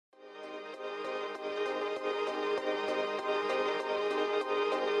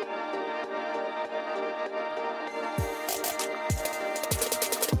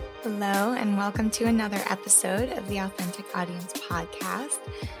Hello, and welcome to another episode of the Authentic Audience Podcast.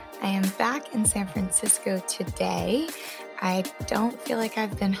 I am back in San Francisco today. I don't feel like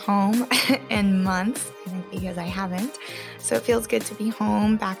I've been home in months, I think because I haven't. So it feels good to be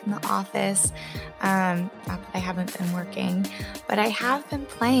home, back in the office. Not that I haven't been working, but I have been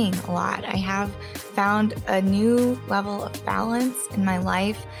playing a lot. I have found a new level of balance in my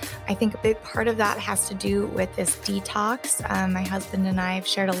life. I think a big part of that has to do with this detox. My husband and I have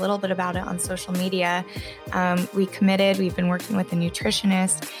shared a little bit about it on social media. We've been working with a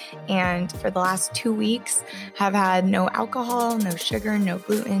nutritionist, and for the last 2 weeks have had no alcohol, no sugar, no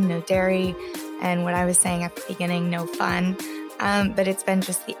gluten, no dairy, and what I was saying at the beginning, no fun. But it's been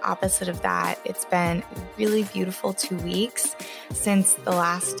just the opposite of that. It's been a really beautiful 2 weeks since the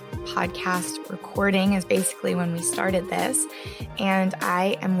last podcast recording is basically when we started this. And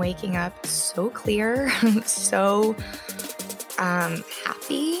I am waking up so clear, so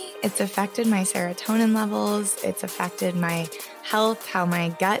happy. It's affected my serotonin levels. It's affected my health, how my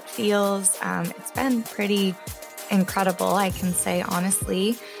gut feels. It's been pretty incredible. I can say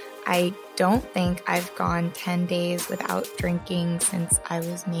honestly, I don't think I've gone 10 days without drinking since I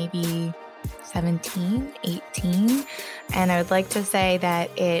was maybe 17, 18. And I would like to say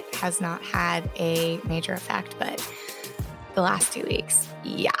that it has not had a major effect, but the last 2 weeks,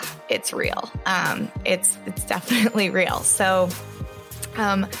 yeah, it's real. It's definitely real. So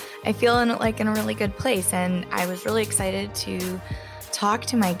I feel in a really good place. And I was really excited to talk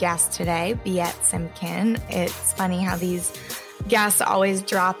to my guest today, Biet Simkin. It's funny how these guests always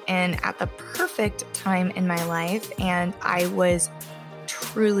drop in at the perfect time in my life. And I was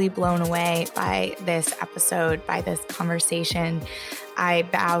truly blown away by this episode, by this conversation. I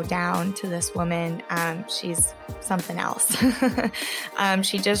bow down to this woman. She's something else.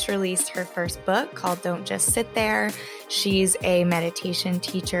 She just released her first book called Don't Just Sit There. She's a meditation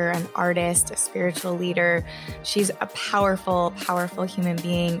teacher, an artist, a spiritual leader. She's a powerful, powerful human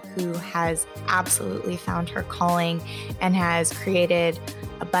being who has absolutely found her calling and has created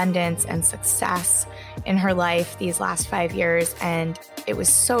abundance and success in her life these last 5 years. And it was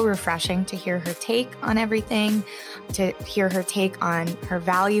so refreshing to hear her take on everything, to hear her take on her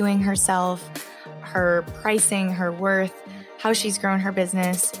valuing herself, her pricing, her worth, how she's grown her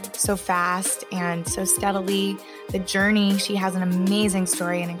business so fast and so steadily, the journey. She has an amazing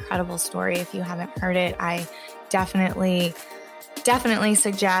story, an incredible story. If you haven't heard it, I definitely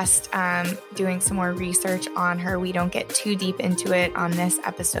suggest doing some more research on her. We don't get too deep into it on this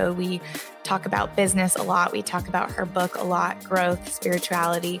episode. We talk about business a lot. We talk about her book a lot, growth,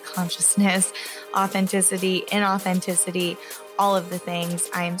 spirituality, consciousness, authenticity, inauthenticity, all of the things.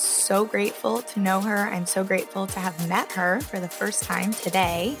 I am so grateful to know her. I'm so grateful to have met her for the first time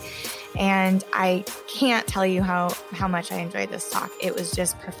today. And I can't tell you how much I enjoyed this talk. It was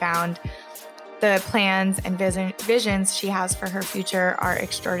just profound. The plans and visions she has for her future are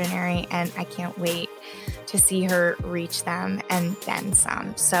extraordinary, and I can't wait to see her reach them and then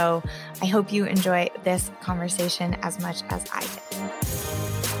some. So I hope you enjoy this conversation as much as I did.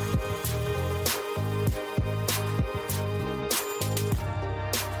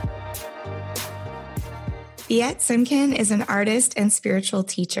 Biet Simkin is an artist and spiritual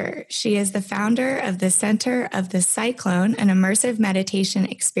teacher. She is the founder of the Center of the Cyclone, an immersive meditation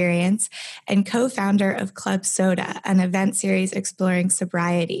experience, and co-founder of Club Soda, an event series exploring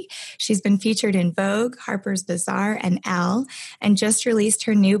sobriety. She's been featured in Vogue, Harper's Bazaar, and Elle, and just released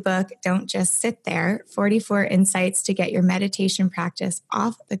her new book, Don't Just Sit There, 44 Insights to Get Your Meditation Practice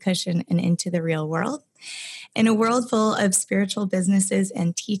Off the Cushion and Into the Real World. In a world full of spiritual businesses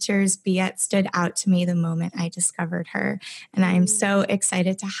and teachers, Biet stood out to me the moment I discovered her, and I am so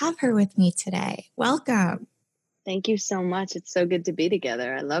excited to have her with me today. Welcome. Thank you so much. It's so good to be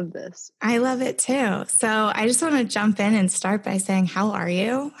together. I love this. I love it too. So I just want to jump in and start by saying, how are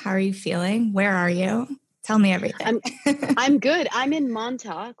you? How are you feeling? Where are you? Tell me everything. I'm good. I'm in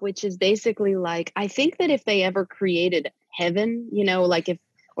Montauk, which is basically like, I think that if they ever created heaven,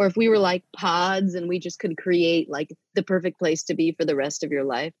 if we were like pods and we just could create like the perfect place to be for the rest of your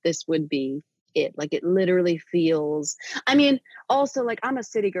life, this would be it. Like it literally feels, also like I'm a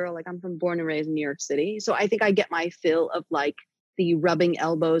city girl, like I'm born and raised in New York City. So I think I get my fill of like the rubbing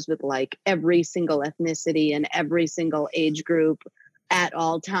elbows with like every single ethnicity and every single age group at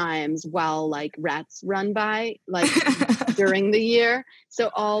all times while like rats run by like during the year.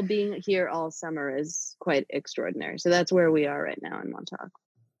 So all being here all summer is quite extraordinary. So that's where we are right now in Montauk.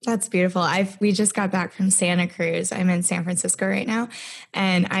 That's beautiful. We just got back from Santa Cruz. I'm in San Francisco right now,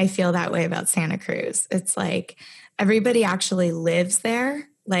 and I feel that way about Santa Cruz. It's like everybody actually lives there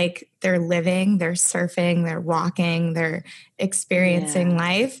like they're living, they're surfing, they're walking, they're experiencing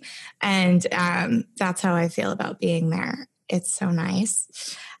life. And that's how I feel about being there. It's so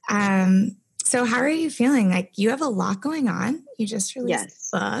nice. So how are you feeling? Like you have a lot going on. You just released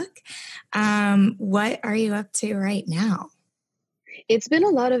a book. What are you up to right now? It's been a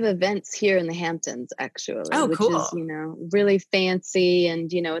lot of events here in the Hamptons, actually, which cool. is, really fancy.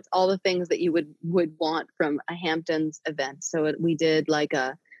 And, it's all the things that you would want from a Hamptons event. So we did like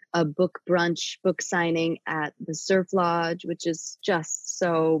a book brunch, book signing at the Surf Lodge, which is just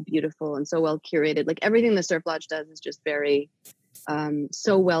so beautiful and so well curated. Like everything the Surf Lodge does is just very,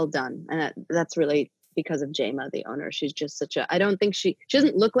 so well done. And that's really because of Jema, the owner. She's just I don't think she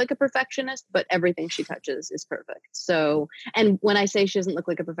doesn't look like a perfectionist, but everything she touches is perfect. So, and when I say she doesn't look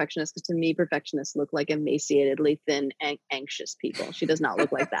like a perfectionist, because to me, perfectionists look like emaciatedly thin, anxious people. She does not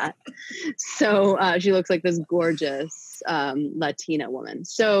look like that. So she looks like this gorgeous Latina woman.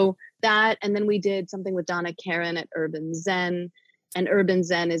 So that, and then we did something with Donna Karen at Urban Zen. And Urban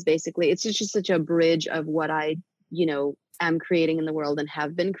Zen is basically, it's just such a bridge of what I, am creating in the world and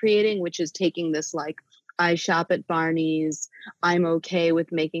have been creating, which is taking this, like, I shop at Barney's, I'm okay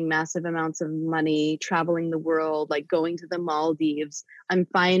with making massive amounts of money, traveling the world, like going to the Maldives. I'm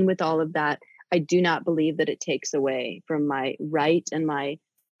fine with all of that. I do not believe that it takes away from my right and my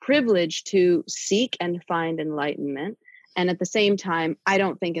privilege to seek and find enlightenment. And at the same time, I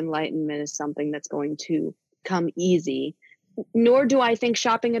don't think enlightenment is something that's going to come easy, nor do I think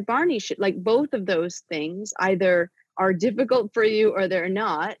shopping at Barney's should, like, both of those things either are difficult for you or they're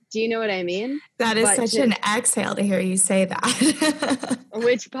not. Do you know what I mean? That is such an exhale to hear you say that.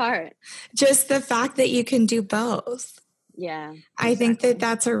 Which part? Just the fact that you can do both. Yeah. Exactly. I think that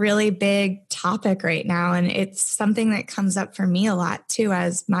that's a really big topic right now. And it's something that comes up for me a lot too,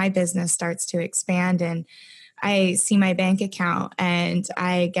 as my business starts to expand and I see my bank account and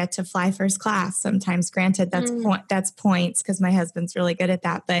I get to fly first class. Sometimes, granted, that's points because my husband's really good at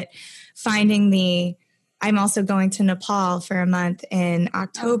that, but I'm also going to Nepal for a month in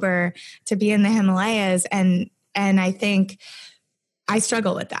October to be in the Himalayas. And I think I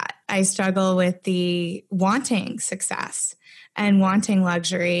struggle with that. I struggle with the wanting success and wanting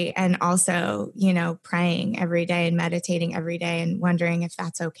luxury and also, praying every day and meditating every day and wondering if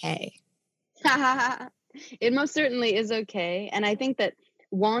that's okay. It most certainly is okay. And I think that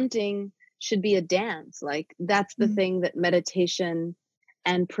wanting should be a dance. Like that's the thing that meditation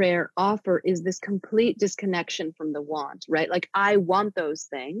and prayer offer, is this complete disconnection from the want, right? Like I want those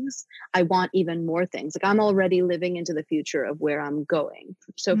things. I want even more things. Like I'm already living into the future of where I'm going.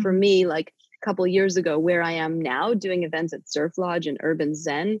 So for me, like a couple of years ago, where I am now doing events at Surf Lodge and Urban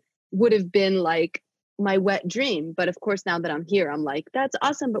Zen would have been like my wet dream. But of course, now that I'm here, I'm like, that's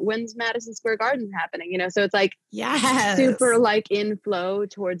awesome. But when's Madison Square Garden happening? So it's like super like in flow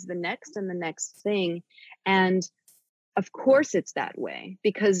towards the next and the next thing. And of course it's that way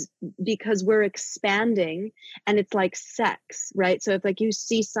because we're expanding, and it's like sex, right? So if like you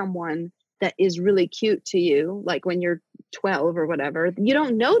see someone that is really cute to you, like when you're 12 or whatever, you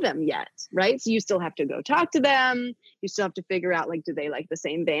don't know them yet, right? So you still have to go talk to them. You still have to figure out, like, do they like the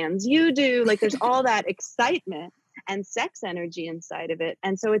same bands you do? Like there's all that excitement and sex energy inside of it.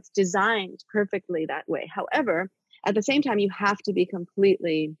 And so it's designed perfectly that way. However, at the same time, you have to be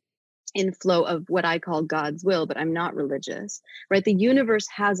completely in flow of what I call God's will, but I'm not religious, right? The universe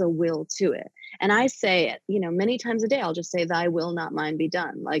has a will to it. And I say it, many times a day, I'll just say, thy will, not mine be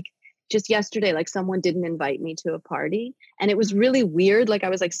done. Like just yesterday, like someone didn't invite me to a party and it was really weird. Like I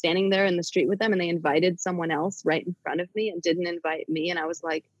was like standing there in the street with them and they invited someone else right in front of me and didn't invite me. And I was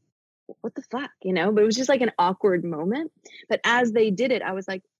like, what the fuck, but it was just like an awkward moment. But as they did it, I was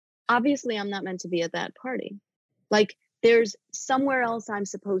like, obviously I'm not meant to be at that party. Like there's somewhere else I'm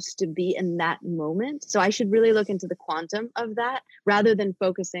supposed to be in that moment. So I should really look into the quantum of that rather than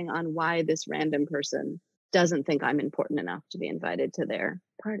focusing on why this random person doesn't think I'm important enough to be invited to their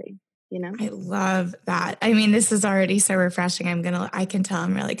party. I love that. I mean, this is already so refreshing. I can tell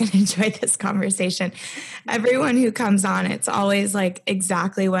I'm really going to enjoy this conversation. Everyone who comes on, it's always like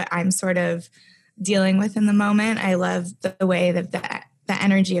exactly what I'm sort of dealing with in the moment. I love the way that the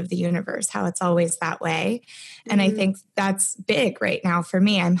energy of the universe, how it's always that way. And I think that's big right now for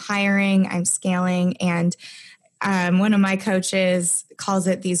me. I'm hiring, I'm scaling, and one of my coaches calls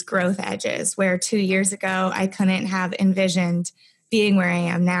it these growth edges, where 2 years ago, I couldn't have envisioned being where I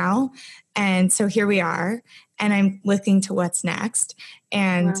am now. And so here we are, and I'm looking to what's next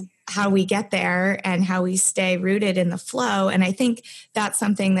and how we get there and how we stay rooted in the flow. And I think that's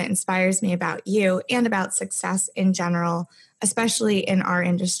something that inspires me about you and about success in general, especially in our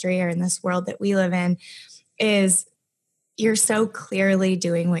industry or in this world that we live in, is you're so clearly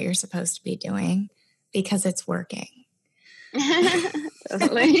doing what you're supposed to be doing because it's working.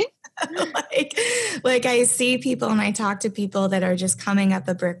 Totally. like I see people and I talk to people that are just coming up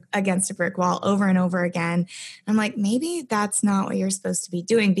against a brick wall over and over again. I'm like, maybe that's not what you're supposed to be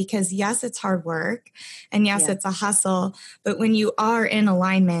doing, because yes, it's hard work and yes, it's a hustle, but when you are in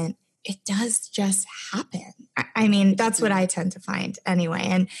alignment, it does just happen. I mean, that's what I tend to find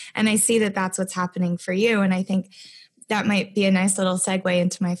anyway. And I see that that's what's happening for you. And I think that might be a nice little segue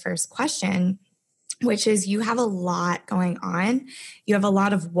into my first question, which is you have a lot going on. You have a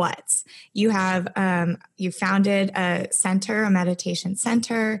lot of what's. You have, you founded a center, a meditation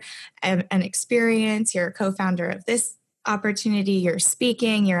center, an experience. You're a co-founder of this opportunity. You're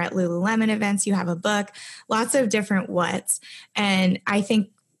speaking. You're at Lululemon events. You have a book, lots of different what's. And I think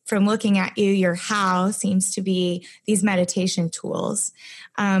from looking at you, your how seems to be these meditation tools,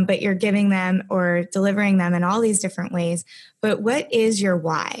 but you're giving them or delivering them in all these different ways. But what is your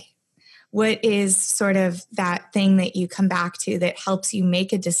why? What is sort of that thing that you come back to that helps you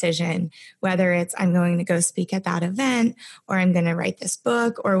make a decision, whether it's I'm going to go speak at that event or I'm going to write this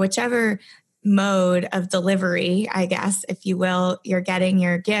book or whichever mode of delivery, I guess, if you will, you're getting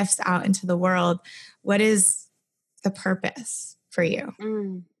your gifts out into the world. What is the purpose for you?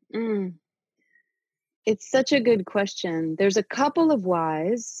 It's such a good question. There's a couple of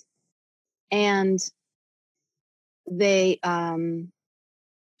whys, and they, I'll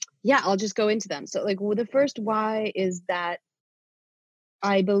just go into them. So the first why is that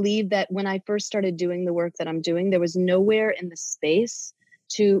I believe that when I first started doing the work that I'm doing, there was nowhere in the space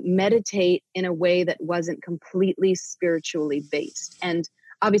to meditate in a way that wasn't completely spiritually based. And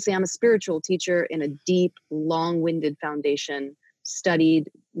obviously I'm a spiritual teacher in a deep, long-winded foundation,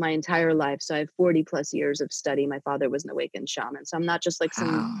 studied my entire life. So I have 40 plus years of study. My father was an awakened shaman. So I'm not just like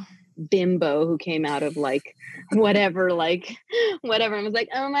some bimbo who came out of whatever, and was like,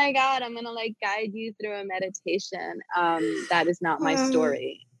 oh my God, I'm going to guide you through a meditation. That is not my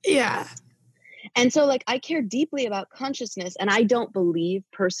story. Yeah. And so I care deeply about consciousness, and I don't believe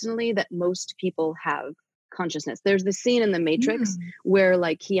personally that most people have consciousness. There's the scene in The Matrix where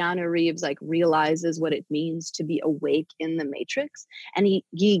Keanu Reeves realizes what it means to be awake in the Matrix, and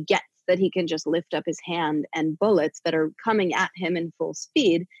he gets that he can just lift up his hand and bullets that are coming at him in full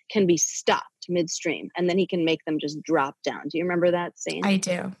speed can be stopped midstream, and then he can make them just drop down. Do you remember that scene? I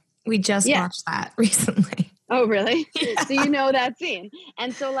do. We just watched that recently. Oh, really? Yeah. So you know that scene.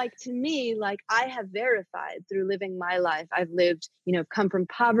 And so to me, I have verified through living my life. I've lived, come from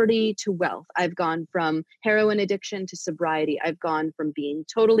poverty to wealth. I've gone from heroin addiction to sobriety. I've gone from being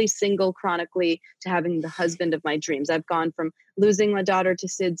totally single chronically to having the husband of my dreams. I've gone from losing my daughter to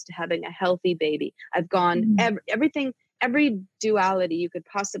SIDS to having a healthy baby. I've gone every duality you could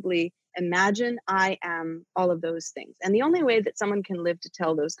possibly imagine. I am all of those things. And the only way that someone can live to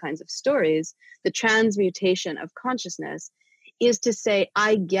tell those kinds of stories, the transmutation of consciousness, is to say,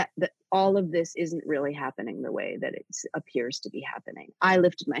 I get that all of this isn't really happening the way that it appears to be happening. I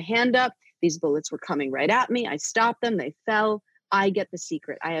lifted my hand up. These bullets were coming right at me. I stopped them. They fell. I get the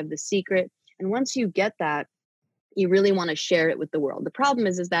secret. I have the secret. And once you get that, you really want to share it with the world. The problem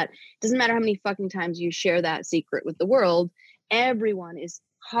is that it doesn't matter how many fucking times you share that secret with the world, everyone is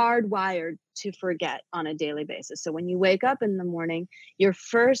hardwired to forget on a daily basis. So when you wake up in the morning, your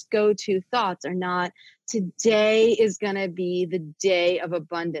first go-to thoughts are not, today is going to be the day of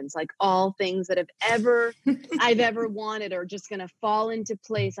abundance. All things that I've ever wanted are just going to fall into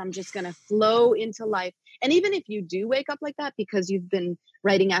place. I'm just going to flow into life. And even if you do wake up like that because you've been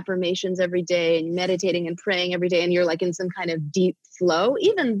writing affirmations every day and meditating and praying every day, and you're in some kind of deep flow,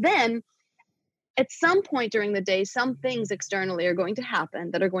 even then, at some point during the day, some things externally are going to happen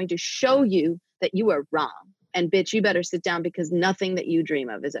that are going to show you that you are wrong. And bitch, you better sit down, because nothing that you dream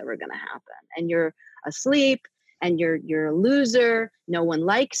of is ever going to happen. And you're asleep, and you're a loser. No one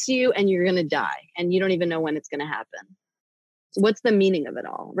likes you, and you're going to die. And you don't even know when it's going to happen. So what's the meaning of it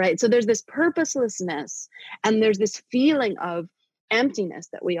all, right? So there's this purposelessness, and there's this feeling of emptiness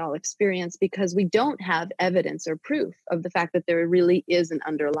that we all experience because we don't have evidence or proof of the fact that there really is an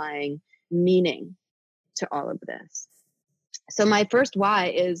underlying meaning to all of this. So my first why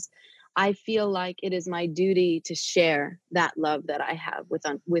is I feel like it is my duty to share that love that I have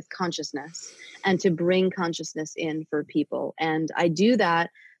with consciousness, and to bring consciousness in for people. And I do that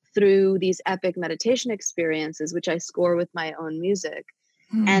through these epic meditation experiences, which I score with my own music.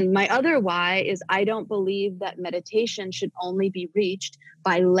 And my other why is I don't believe that meditation should only be reached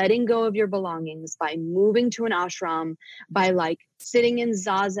by letting go of your belongings, by moving to an ashram, by sitting in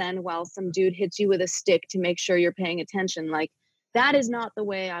zazen while some dude hits you with a stick to make sure you're paying attention. that is not the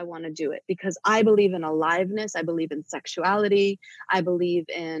way I want to do it, because I believe in aliveness. I believe in sexuality. I believe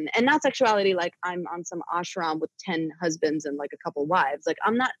in, and not sexuality like I'm on some ashram with 10 husbands and like a couple wives. Like,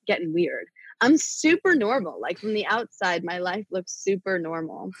 I'm not getting weird. I'm super normal. Like, from the outside, my life looks super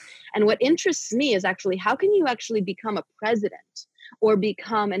normal. And what interests me is actually, how can you actually become a president or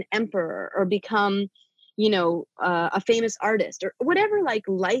become an emperor or become, a famous artist or whatever, like,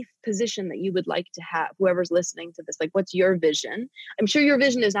 life position that you would like to have, whoever's listening to this, like, what's your vision? I'm sure your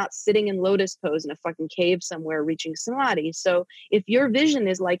vision is not sitting in lotus pose in a fucking cave somewhere reaching samadhi. So if your vision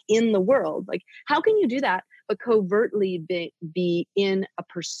is like in the world, like, how can you do that but covertly be in a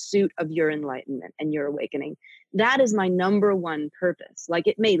pursuit of your enlightenment and your awakening? That is my number one purpose. Like,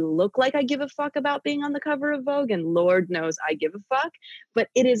 it may look like I give a fuck about being on the cover of Vogue, and Lord knows I give a fuck, but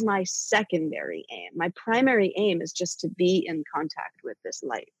it is my secondary aim. My primary aim is just to be in contact with this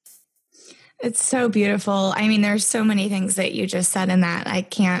light. It's so beautiful. I mean, there's so many things that you just said in that. I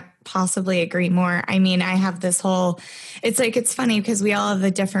can't possibly agree more. I mean, I have this whole, it's like, it's funny because we all have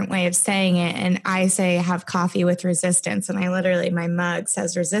a different way of saying it. And I say have coffee with resistance. And I literally, my mug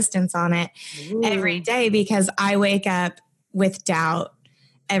says resistance on it every day because I wake up with doubt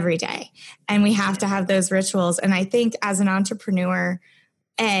every day. And we have to have those rituals. And I think as an entrepreneur,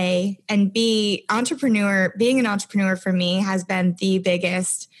 A, and B, being an entrepreneur for me has been the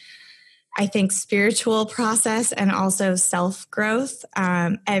biggest, I think, spiritual process and also self-growth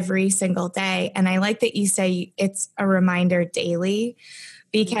every single day. And I like that you say it's a reminder daily,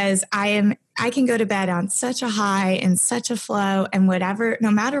 because I can go to bed on such a high and such a flow, and whatever,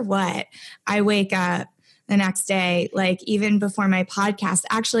 no matter what, I wake up the next day, like even before my podcast,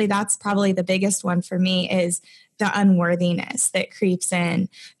 actually, that's probably the biggest one for me, is the unworthiness that creeps in,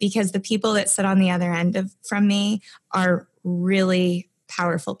 because the people that sit on the other end from me are really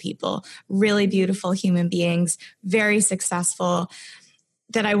powerful people, really beautiful human beings, very successful,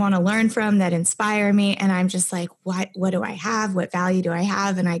 that I want to learn from, that inspire me. And I'm just like, what do I have? What value do I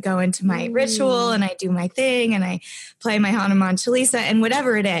have? And I go into my ritual and I do my thing and I play my Hanuman Chalisa and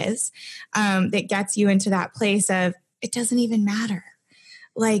whatever it is that gets you into that place of, it doesn't even matter.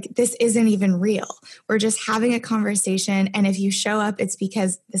 Like, this isn't even real. We're just having a conversation. And if you show up, it's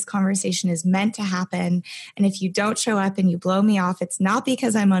because this conversation is meant to happen. And if you don't show up and you blow me off, it's not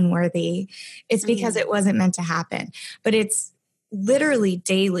because I'm unworthy. It's because it wasn't meant to happen. But it's literally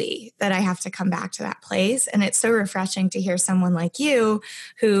daily that I have to come back to that place. And it's so refreshing to hear someone like you,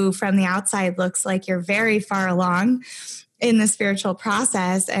 who from the outside looks like you're very far along in the spiritual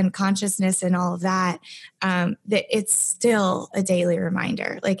process and consciousness and all of that, that it's still a daily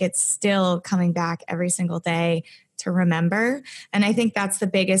reminder. Like, it's still coming back every single day to remember. And I think that's the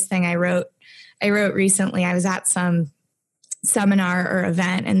biggest thing I wrote recently. I was at some seminar or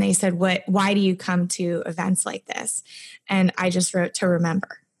event and they said, why do you come to events like this? And I just wrote, to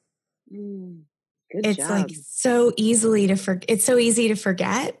remember. It's job. Like so easily it's so easy to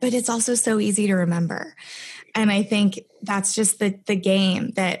forget, but it's also so easy to remember. And I think that's just the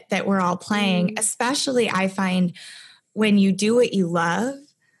game that we're all playing, especially I find when you do what you love,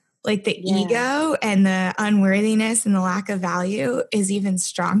 like the ego and the unworthiness and the lack of value is even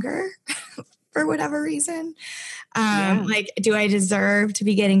stronger for whatever reason. Like, do I deserve to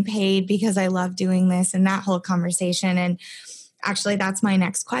be getting paid because I love doing this, and that whole conversation? And actually, that's my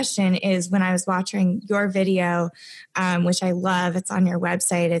next question, is when I was watching your video, which I love, it's on your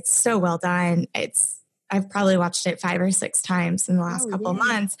website. It's so well done. I've probably watched it 5 or 6 times in the last couple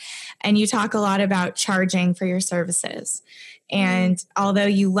months. And you talk a lot about charging for your services. And although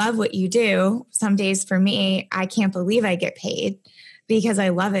you love what you do, some days for me, I can't believe I get paid because I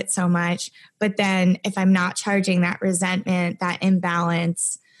love it so much. But then if I'm not charging, that resentment, that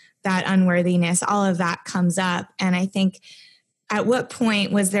imbalance, that unworthiness, all of that comes up. And I think, at what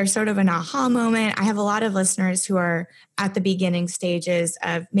point was there sort of an aha moment? I have a lot of listeners who are at the beginning stages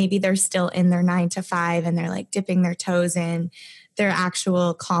of, maybe they're still in their 9 to 5 and they're like dipping their toes in their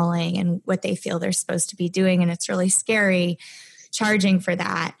actual calling and what they feel they're supposed to be doing. And it's really scary charging for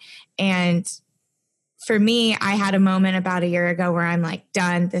that. And for me, I had a moment about a year ago where I'm like,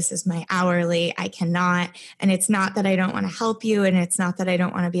 done. This is my hourly. I cannot. And it's not that I don't want to help you. And it's not that I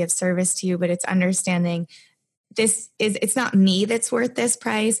don't want to be of service to you, but it's understanding it's not me that's worth this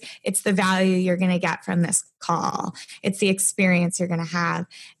price. It's the value you're going to get from this call. It's the experience you're going to have.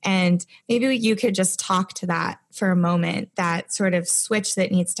 And maybe you could just talk to that for a moment, that sort of switch that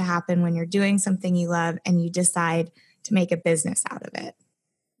needs to happen when you're doing something you love and you decide to make a business out of it.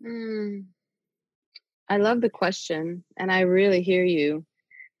 I love the question, and I really hear you.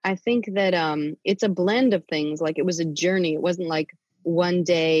 I think that it's a blend of things. Like, it was a journey. It wasn't like one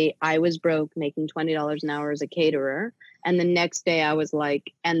day I was broke making $20 an hour as a caterer. And the next day I was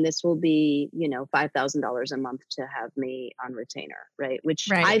like, and this will be, $5,000 a month to have me on retainer, right? Which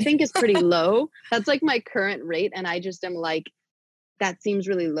I Right. think is pretty low. That's like my current rate. And I just am like, that seems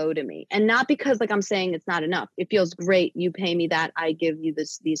really low to me. And not because like I'm saying it's not enough. It feels great. You pay me that, I give you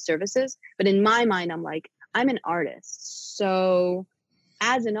these services. But in my mind, I'm like, I'm an artist. So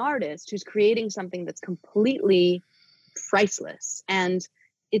as an artist who's creating something that's completely priceless and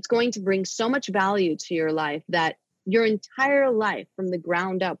it's going to bring so much value to your life that your entire life from the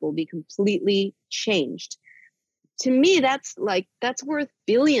ground up will be completely changed. To me, that's worth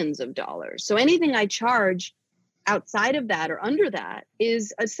billions of dollars. So anything I charge outside of that or under that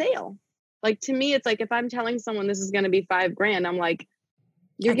is a sale. Like, to me, it's like if I'm telling someone this is going to be $5,000, I'm like,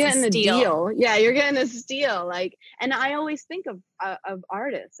 you're That's getting a steal. deal. Yeah, you're getting a steal. Like, and I always think of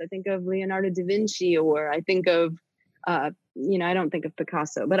artists. I think of Leonardo da Vinci, or I think of, I don't think of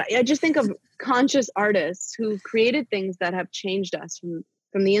Picasso, but I just think of conscious artists who created things that have changed us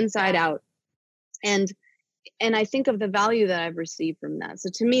from the inside out. And I think of the value that I've received from that. So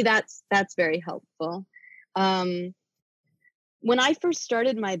to me, that's very helpful. When I first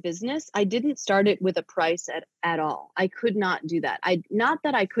started my business, I didn't start it with a price at all. I could not do that. Not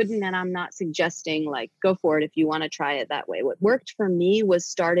that I couldn't, and I'm not suggesting like go for it if you want to try it that way. What worked for me was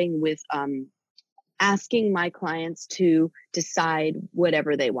starting with asking my clients to decide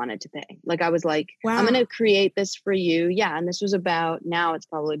whatever they wanted to pay. Like, I was like, wow, I'm going to create this for you. Yeah. And this was about, now it's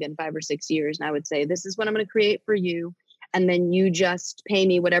probably been 5 or 6 years. And I would say, this is what I'm going to create for you. And then you just pay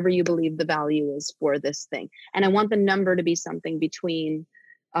me whatever you believe the value is for this thing. And I want the number to be something between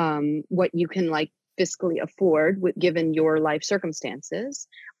what you can like fiscally afford given your life circumstances,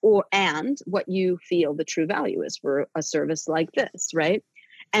 and what you feel the true value is for a service like this, right?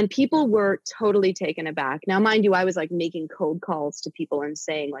 And people were totally taken aback. Now, mind you, I was like making cold calls to people and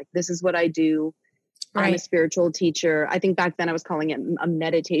saying like, this is what I do. Right. I'm a spiritual teacher. I think back then I was calling it a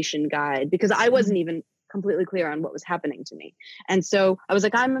meditation guide because I wasn't even completely clear on what was happening to me. And so I was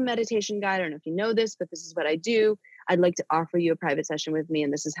like, I'm a meditation guide. I don't know if you know this, but this is what I do. I'd like to offer you a private session with me,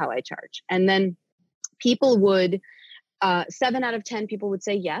 and this is how I charge. And then people would, 7 out of 10 people would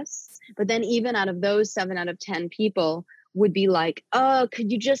say yes. But then even out of those 7 out of 10 people would be like, oh, could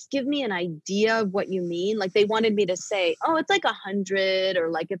you just give me an idea of what you mean? Like, they wanted me to say, oh, it's like 100, or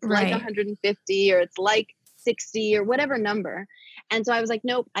like it's like 150, or it's like 60, or whatever number. And so I was like,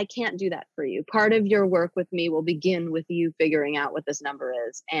 nope, I can't do that for you. Part of your work with me will begin with you figuring out what this number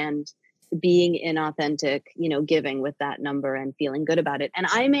is and being inauthentic, giving with that number and feeling good about it. And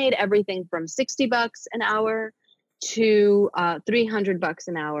I made everything from $60 an hour to $300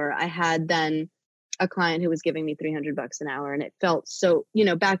 an hour. I had then a client who was giving me $300 an hour, and it felt so,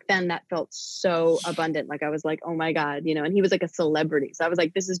 back then that felt so abundant. Like, I was like, oh my God, and he was like a celebrity. So I was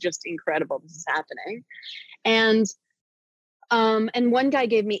like, this is just incredible. This is happening. And one guy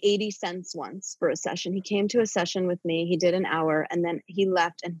gave me 80 cents once for a session. He came to a session with me. He did an hour, and then he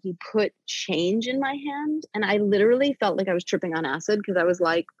left and he put change in my hand. And I literally felt like I was tripping on acid, because I was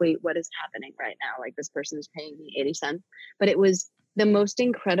like, wait, what is happening right now? Like, this person is paying me 80 cents. But it was the most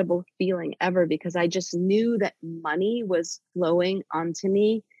incredible feeling ever, because I just knew that money was flowing onto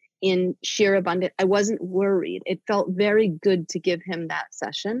me in sheer abundance. I wasn't worried. It felt very good to give him that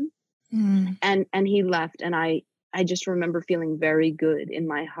session. And he left, and I just remember feeling very good in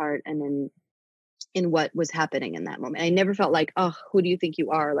my heart and in what was happening in that moment. I never felt like, oh, who do you think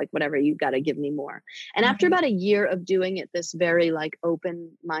you are? Like, whatever, you got to give me more. And after about a year of doing it this very like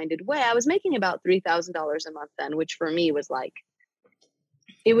open-minded way, I was making about $3,000 a month then, which for me was like,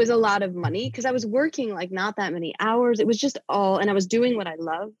 it was a lot of money, because I was working like not that many hours. It was just all, and I was doing what I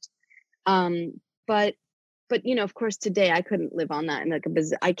loved. But of course, today I couldn't live on that. And like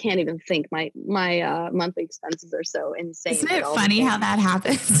I can't even think. My monthly expenses are so insane. Isn't it funny how that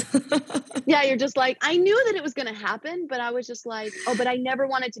happens? Yeah, you're just like, I knew that it was going to happen, but I was just like, oh, but I never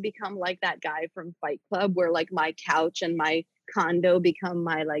wanted to become like that guy from Fight Club, where like my couch and my condo become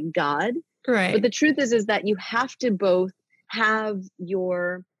my like God. Right. But the truth is that you have to both have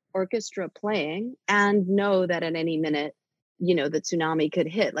your orchestra playing and know that at any minute, the tsunami could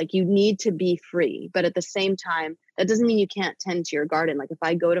hit. Like, you need to be free. But at the same time, that doesn't mean you can't tend to your garden. Like, if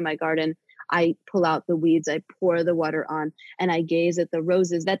I go to my garden, I pull out the weeds, I pour the water on, and I gaze at the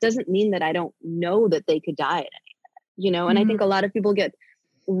roses. That doesn't mean that I don't know that they could die at any minute, And I think a lot of people get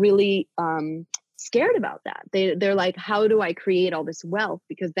really scared about that. They're like, how do I create all this wealth?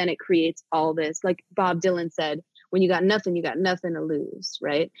 Because then it creates all this, like Bob Dylan said, when you got nothing to lose,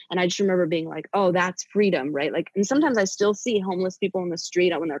 right? And I just remember being like, oh, that's freedom, right? Like, and sometimes I still see homeless people in the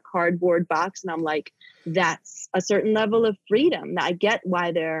street on their cardboard box, and I'm like, that's a certain level of freedom. I get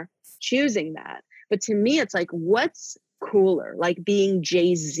why they're choosing that. But to me, it's like, what's cooler, like being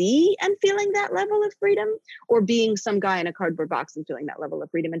Jay-Z and feeling that level of freedom, or being some guy in a cardboard box and feeling that level of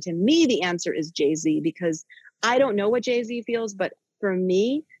freedom? And to me, the answer is Jay-Z, because I don't know what Jay-Z feels, but for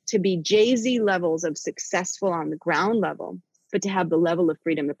me to be Jay-Z levels of successful on the ground level, but to have the level of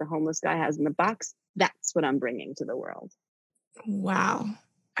freedom that the homeless guy has in the box, that's what I'm bringing to the world. Wow.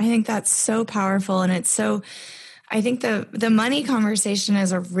 I think that's so powerful. And it's so, I think the money conversation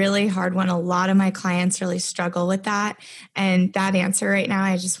is a really hard one. A lot of my clients really struggle with that. And that answer right now,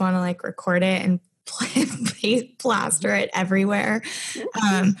 I just want to like record it and plaster it everywhere.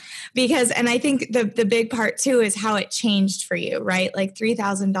 Because, and I think the big part too is how it changed for you, right? Like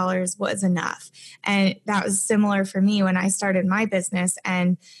 $3,000 was enough. And that was similar for me when I started my business.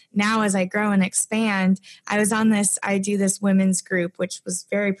 And now as I grow and expand, I do this women's group, which was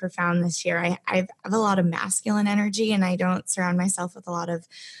very profound this year. I have a lot of masculine energy, and I don't surround myself with a lot of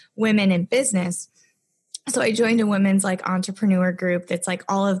women in business. So I joined a women's like entrepreneur group that's like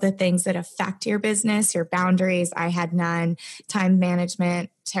all of the things that affect your business, your boundaries. I had none. Time management,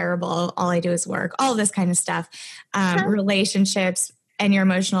 terrible. All I do is work, all of this kind of stuff. Relationships and your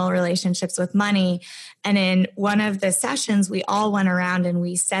emotional relationships with money. And in one of the sessions, we all went around and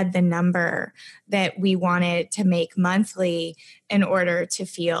we said the number that we wanted to make monthly in order to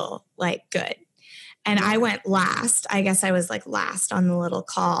feel like good. And I went last. I guess I was like last on the little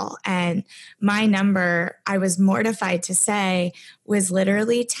call. And my number, I was mortified to say, was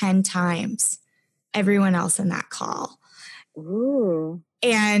literally 10 times everyone else in that call. Ooh.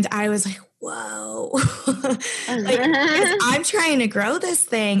 And I was like, whoa, like, I'm trying to grow this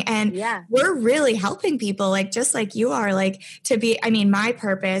thing, and we're really helping people, like, just like you are, like, my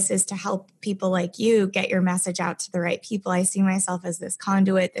purpose is to help people like you get your message out to the right people. I see myself as this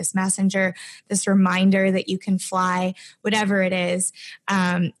conduit, this messenger, this reminder that you can fly, whatever it is,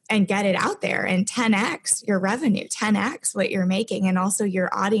 and get it out there, and 10x your revenue, 10x what you're making, and also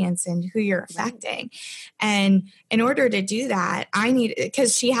your audience and who you're affecting. And in order to do that,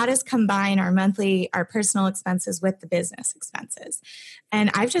 because she had us combine our personal expenses with the business expenses.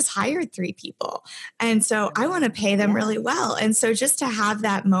 And I've just hired 3 people. And so I want to pay them really well. And so just to have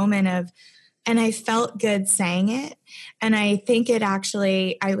that moment and I felt good saying it. And I think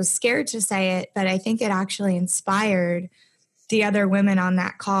I was scared to say it, but I think it actually inspired the other women on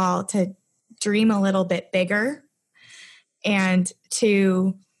that call to dream a little bit bigger and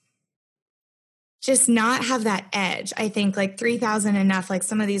to just not have that edge. I think like 3,000 enough, like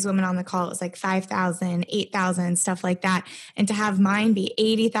some of these women on the call, it was like 5,000, 8,000, stuff like that. And to have mine be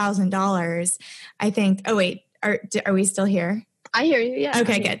 $80,000, I think, oh wait, are we still here? I hear you. Yeah.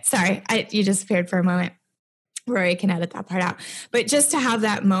 Okay, good. Sorry. You disappeared for a moment. Rory can edit that part out. But just to have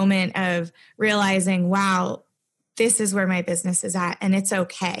that moment of realizing, wow, this is where my business is at, and it's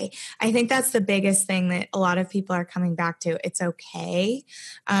okay. I think that's the biggest thing that a lot of people are coming back to. It's okay.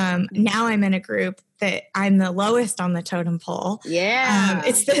 Now I'm in a group that I'm the lowest on the totem pole. Yeah.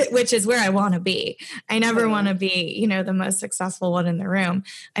 Which is where I want to be. I never want to be, the most successful one in the room.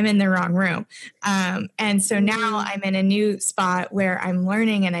 I'm in the wrong room. And so now I'm in a new spot where I'm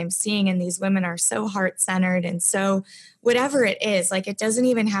learning and I'm seeing, and these women are so heart-centered. And so whatever it is, like, it doesn't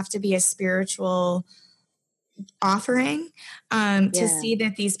even have to be a spiritual offering, to see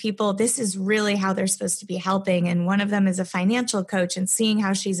that these people, this is really how they're supposed to be helping. And one of them is a financial coach, and seeing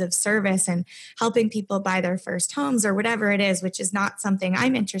how she's of service and helping people buy their first homes or whatever it is, which is not something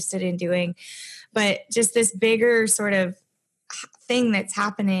I'm interested in doing, but just this bigger sort of thing that's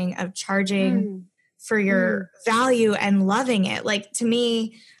happening of charging for your value and loving it. Like, to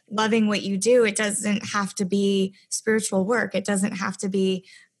me, loving what you do, it doesn't have to be spiritual work. It doesn't have to be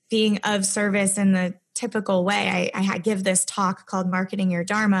being of service in the typical way. I give this talk called Marketing Your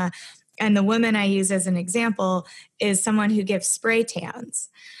Dharma, and the woman I use as an example is someone who gives spray tans.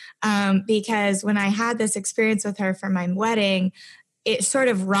 Because when I had this experience with her for my wedding, it sort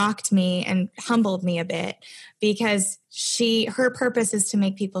of rocked me and humbled me a bit, because her purpose is to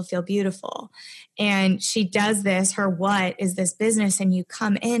make people feel beautiful. And she does this, what is this business, and you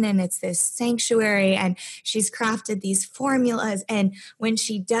come in and it's this sanctuary, and she's crafted these formulas. And when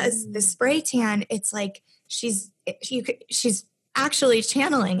she does the spray tan, it's like she's actually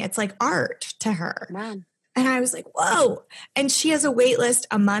channeling. It's like art to her. Wow. And I was like, whoa. And she has a wait list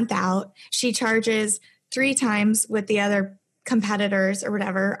a month out. She charges 3 times what the other competitors or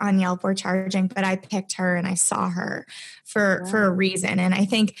whatever on Yelp were charging, but I picked her and I saw her for a reason. And I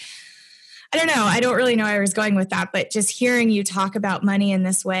think I don't know. I don't really know where I was going with that, but just hearing you talk about money in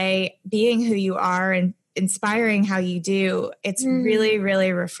this way, being who you are and inspiring how you do, it's really,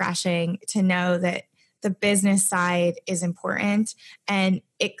 really refreshing to know that the business side is important. And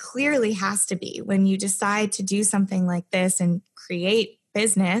it clearly has to be when you decide to do something like this and create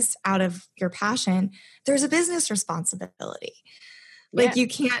business out of your passion, there's a business responsibility. Like you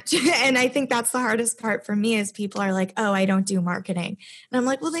can't, and I think that's the hardest part for me is people are like, oh, I don't do marketing. And I'm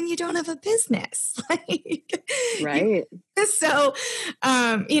like, well, then you don't have a business. Right. So,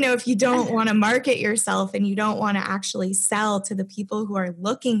 if you don't want to market yourself and you don't want to actually sell to the people who are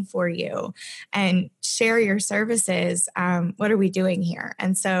looking for you and share your services, what are we doing here?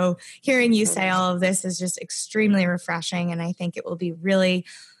 And so hearing you say all of this is just extremely refreshing. And I think it will be really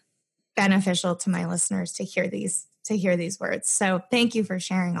beneficial to my listeners to hear these words. So thank you for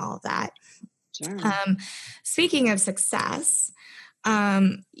sharing all of that. Sure. Speaking of success,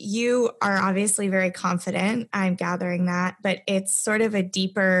 you are obviously very confident. I'm gathering that, but it's sort of a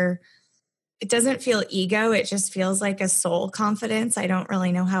deeper, it doesn't feel ego. It just feels like a soul confidence. I don't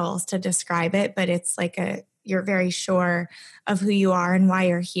really know how else to describe it, but it's like you're very sure of who you are and why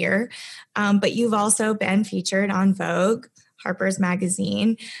you're here. But you've also been featured on Vogue, Harper's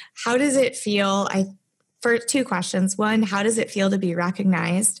Magazine. How does it feel? For two questions. One, how does it feel to be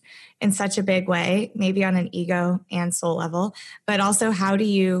recognized in such a big way, maybe on an ego and soul level, but also how do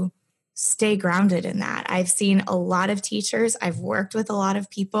you stay grounded in that? I've seen a lot of teachers. I've worked with a lot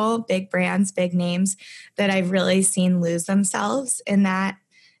of people, big brands, big names that I've really seen lose themselves in that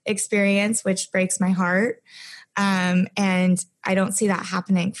experience, which breaks my heart. And I don't see that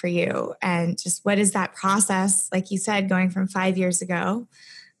happening for you. And just what is that process? Like you said, going from 5 years ago,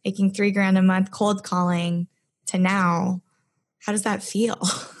 making $3,000 a month cold calling to now, how does that feel?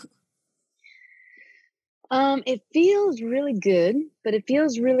 It feels really good, but it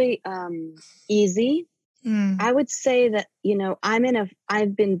feels really easy. I would say that,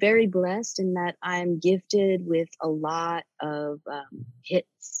 I've been very blessed in that I'm gifted with a lot of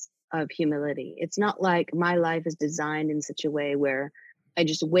hits of humility. It's not like my life is designed in such a way where I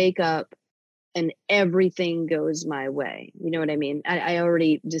just wake up and everything goes my way. You know what I mean? I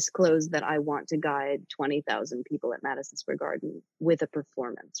already disclosed that I want to guide 20,000 people at Madison Square Garden with a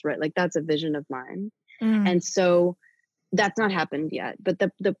performance, right? Like that's a vision of mine. And so that's not happened yet. But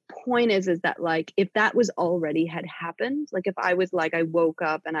the point is that like, if that was already had happened, like if I was like, I woke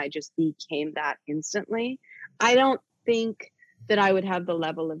up and I just became that instantly, I don't think that I would have the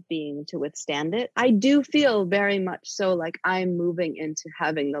level of being to withstand it. I do feel very much so like I'm moving into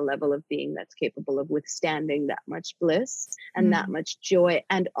having the level of being that's capable of withstanding that much bliss and that much joy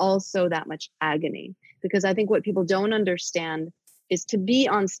and also that much agony. Because I think what people don't understand is to be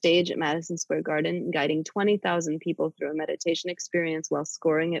on stage at Madison Square Garden, guiding 20,000 people through a meditation experience while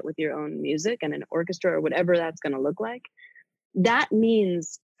scoring it with your own music and an orchestra or whatever that's going to look like. That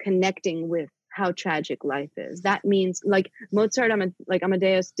means connecting with how tragic life is. That means like Mozart,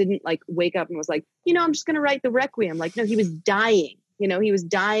 Amadeus didn't like wake up and was like, I'm just going to write the Requiem. Like, no, he was dying. He was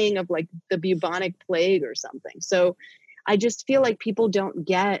dying of like the bubonic plague or something. So I just feel like people don't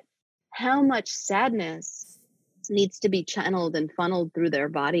get how much sadness needs to be channeled and funneled through their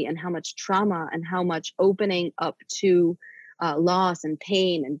body and how much trauma and how much opening up to loss and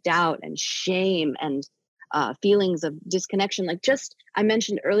pain and doubt and shame and feelings of disconnection. Like just, I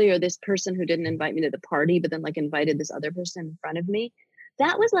mentioned earlier, this person who didn't invite me to the party, but then like invited this other person in front of me.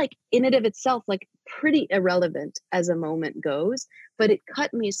 That was like in and of itself, like pretty irrelevant as a moment goes, but it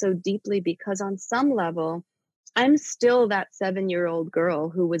cut me so deeply because on some level, I'm still that 7-year-old girl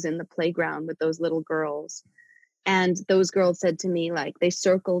who was in the playground with those little girls. And those girls said to me, like, they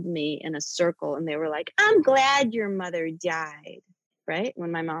circled me in a circle and they were like, I'm glad your mother died, right?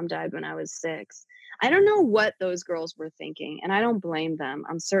 When my mom died when I was 6. I don't know what those girls were thinking, and I don't blame them.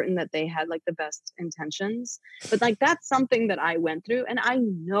 I'm certain that they had like the best intentions, but like that's something that I went through, and I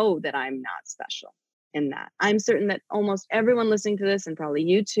know that I'm not special in that. I'm certain that almost everyone listening to this, and probably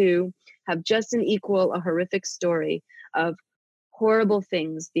you too, have just an equal, a horrific story of horrible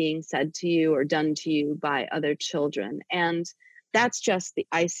things being said to you or done to you by other children. And that's just the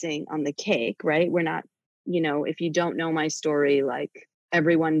icing on the cake, right? We're not, if you don't know my story, like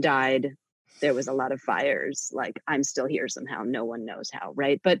everyone died. There was a lot of fires. Like I'm still here somehow. No one knows how,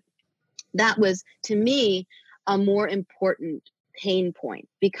 right? But that was, to me, a more important pain point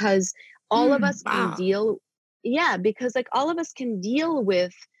because all of us can deal. Yeah, because like all of us can deal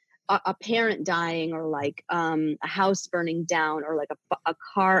with a parent dying or like a house burning down or like a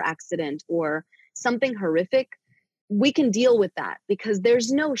car accident or something horrific we can deal with that because there's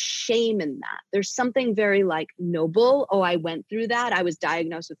no shame in that. There's something very like noble. Oh, I went through that. I was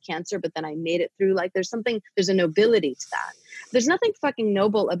diagnosed with cancer, but then I made it through. Like there's a nobility to that. There's nothing fucking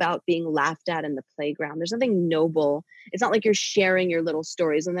noble about being laughed at in the playground. There's nothing noble. It's not like you're sharing your little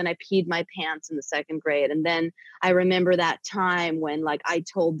stories. And then I peed my pants in the second grade. And then I remember that time when like I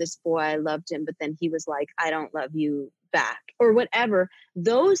told this boy I loved him, but then he was like, I don't love you back or whatever.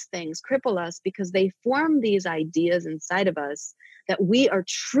 Those things cripple us because they form these ideas inside of us that we are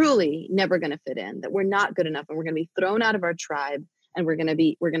truly never going to fit in, that we're not good enough, and we're going to be thrown out of our tribe, and we're going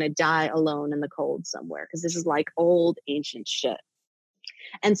to die alone in the cold somewhere, because this is like old ancient shit.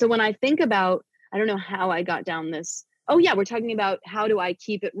 And so when I think about, I don't know how I got down this, oh yeah, we're talking about how do I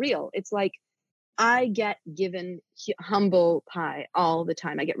keep it real. It's like I get given humble pie all the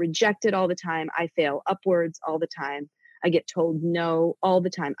time. I get rejected all the time. I fail upwards all the time. I get told no all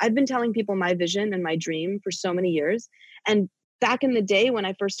the time. I've been telling people my vision and my dream for so many years. And back in the day when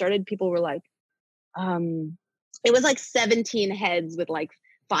I first started, people were like, it was like 17 heads with like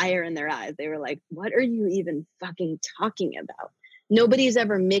fire in their eyes. They were like, what are you even fucking talking about? Nobody's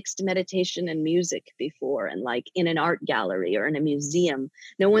ever mixed meditation and music before, and like in an art gallery or in a museum.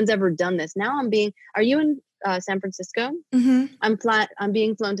 No one's ever done this. Now are you in San Francisco? Mm-hmm. I'm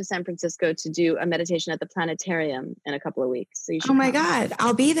being flown to San Francisco to do a meditation at the planetarium in a couple of weeks. So you should Oh my come. God,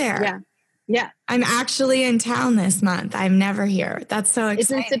 I'll be there. Yeah. Yeah. I'm actually in town this month. I'm never here. That's so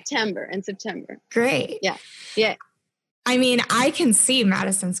exciting. It's in September. Great. Yeah. Yeah. I mean, I can see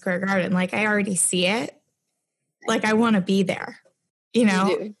Madison Square Garden. Like I already see it. Like I want to be there. You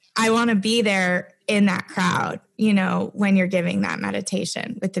know, I want to be there in that crowd, you know, when you're giving that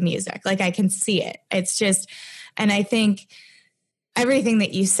meditation with the music. Like I can see it. It's just, and I think everything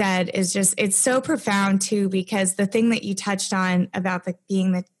that you said is just, it's so profound too, because the thing that you touched on about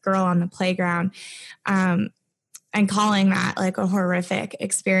being the girl on the playground, and calling that like a horrific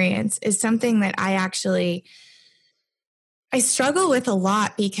experience is something that I struggle with a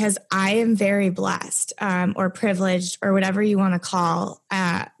lot, because I am very blessed, or privileged, or whatever you want to call.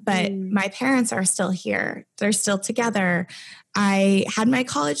 But my parents are still here. They're still together. I had my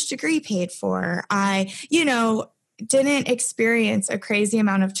college degree paid for. I, didn't experience a crazy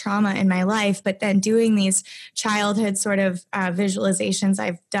amount of trauma in my life, but then doing these childhood sort of visualizations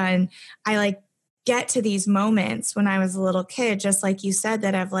I've done, I like get to these moments when I was a little kid, just like you said,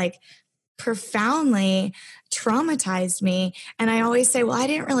 that have like profoundly traumatized me. And I always say, well, I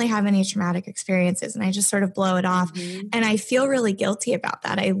didn't really have any traumatic experiences, and I just sort of blow it off. Mm-hmm. And I feel really guilty about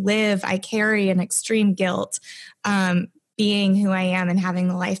that. I carry an extreme guilt, being who I am and having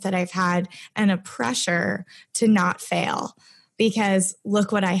the life that I've had, and a pressure to not fail, because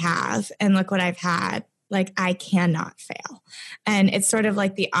look what I have and look what I've had. Like I cannot fail. And it's sort of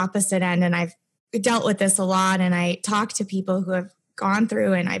like the opposite end. And I've dealt with this a lot. And I talk to people who have gone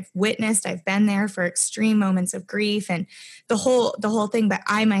through, and I've been there for extreme moments of grief and the whole thing. But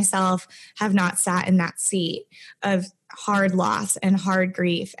I myself have not sat in that seat of hard loss and hard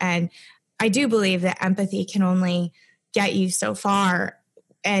grief. And I do believe that empathy can only get you so far.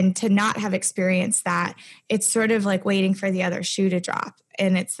 And to not have experienced that, it's sort of like waiting for the other shoe to drop.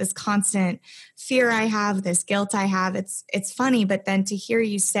 And it's this constant fear I have, this guilt I have. It's funny, but then to hear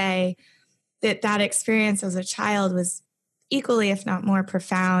you say that experience as a child was equally, if not more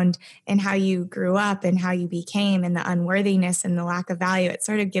profound in how you grew up and how you became, and the unworthiness and the lack of value, it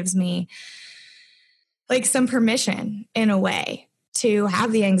sort of gives me like some permission in a way to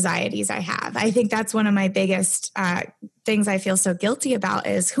have the anxieties I have. I think that's one of my biggest things I feel so guilty about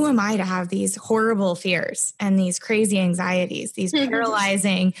is, who am I to have these horrible fears and these crazy anxieties, these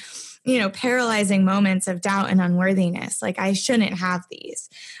paralyzing moments of doubt and unworthiness. Like I shouldn't have these.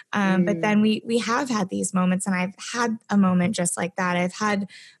 But then we have had these moments, and I've had a moment just like that. I've had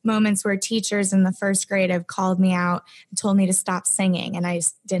moments where teachers in the first grade have called me out and told me to stop singing, and I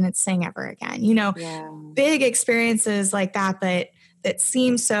just didn't sing ever again. Big experiences like that, but that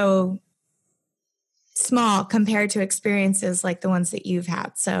seem so small compared to experiences like the ones that you've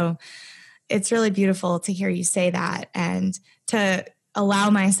had. So it's really beautiful to hear you say that, and to allow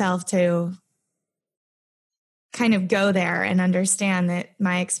myself to kind of go there and understand that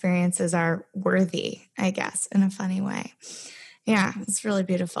my experiences are worthy, I guess, in a funny way. Yeah, it's really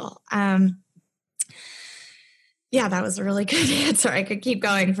beautiful. Yeah, that was a really good answer. I could keep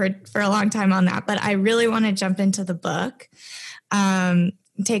going for a long time on that, but I really want to jump into the book.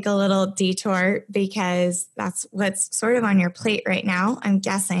 take a little detour because that's what's sort of on your plate right now, I'm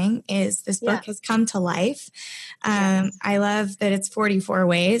guessing, is this book has come to life. I love that it's 44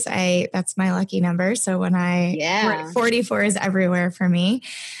 ways. That's my lucky number. So 44 is everywhere for me.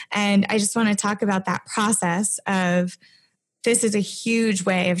 And I just want to talk about that process of, this is a huge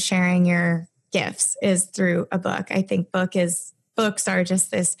way of sharing your gifts, is through a book. I think books are just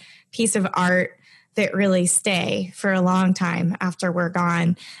this piece of art that really stay for a long time after we're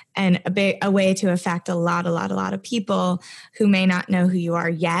gone, and a way to affect a lot of people who may not know who you are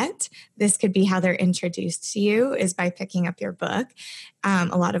yet. This could be how they're introduced to you, is by picking up your book.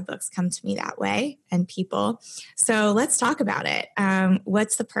 A lot of books come to me that way, and people. So let's talk about it.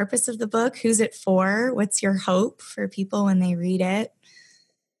 What's the purpose of the book? Who's it for? What's your hope for people when they read it?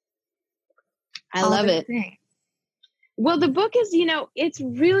 I love it. Well, the book is, it's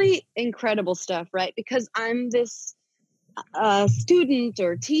really incredible stuff, right? Because I'm this student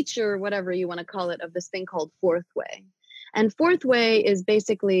or teacher, whatever you want to call it, of this thing called Fourth Way. And Fourth Way is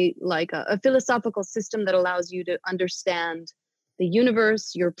basically like a philosophical system that allows you to understand the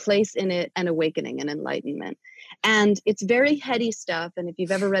universe, your place in it, and awakening and enlightenment. And it's very heady stuff. And if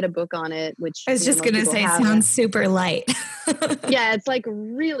you've ever read a book on it, which I was just going to say, it sounds super light. Yeah, it's like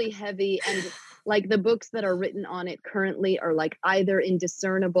really heavy. And like the books that are written on it currently are like either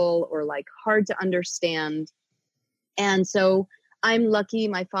indiscernible or like hard to understand. And so I'm lucky.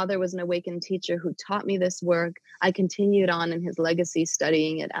 My father was an awakened teacher who taught me this work. I continued on in his legacy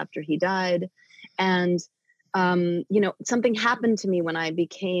studying it after he died. And, something happened to me when I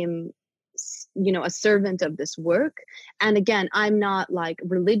became, a servant of this work. And again, I'm not like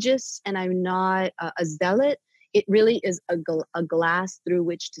religious, and I'm not a zealot. It really is a glass through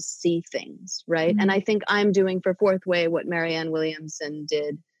which to see things, right? Mm-hmm. And I think I'm doing for Fourth Way what Marianne Williamson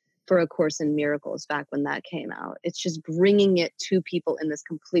did for A Course in Miracles back when that came out. It's just bringing it to people in this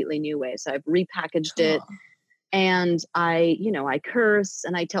completely new way. So I've repackaged it, and I curse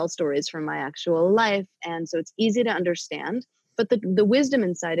and I tell stories from my actual life. And so it's easy to understand, but the wisdom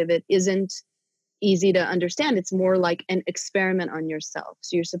inside of it isn't easy to understand. It's more like an experiment on yourself.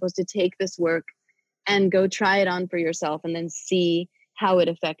 So you're supposed to take this work and go try it on for yourself and then see how it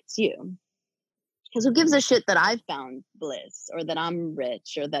affects you. Because who gives a shit that I've found bliss, or that I'm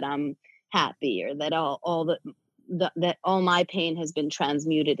rich, or that I'm happy, or that that all my pain has been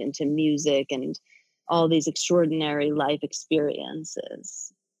transmuted into music and all these extraordinary life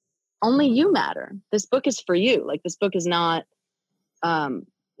experiences. Only you matter. This book is for you. Like, this book is not,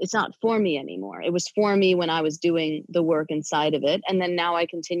 it's not for me anymore. It was for me when I was doing the work inside of it. And then now I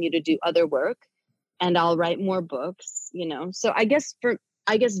continue to do other work, and I'll write more books, So I guess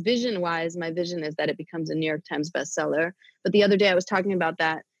vision wise, my vision is that it becomes a New York Times bestseller. But the other day I was talking about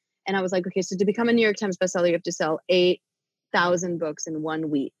that, and I was like, okay, so to become a New York Times bestseller, you have to sell 8,000 books in 1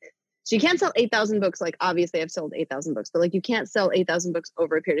 week. So you can't sell 8,000 books. Like, obviously I've sold 8,000 books, but like, you can't sell 8,000 books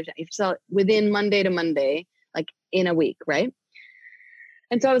over a period of time. You have to sell it within Monday to Monday, like in a week. Right.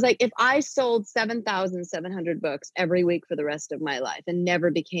 And so I was like, if I sold 7,700 books every week for the rest of my life and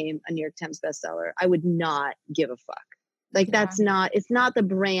never became a New York Times bestseller, I would not give a fuck. Like, it's not the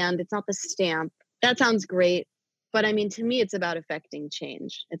brand. It's not the stamp. That sounds great. But I mean, to me, it's about affecting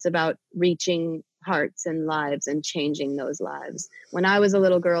change. It's about reaching hearts and lives and changing those lives. When I was a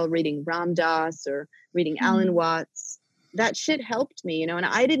little girl reading Ram Dass or reading Alan Watts, that shit helped me, and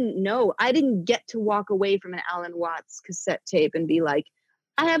I didn't get to walk away from an Alan Watts cassette tape and be like,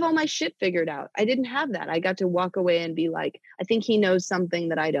 I have all my shit figured out. I didn't have that. I got to walk away and be like, I think he knows something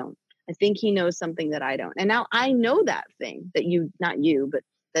that I don't. I think he knows something that I don't. And now I know that thing that not you, but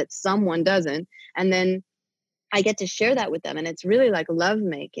that someone doesn't. And then I get to share that with them. And it's really like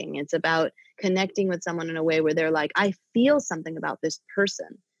lovemaking. It's about connecting with someone in a way where they're like, I feel something about this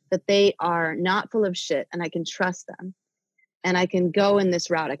person, that they are not full of shit, and I can trust them. And I can go in this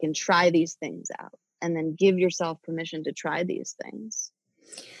route. I can try these things out, and then give yourself permission to try these things.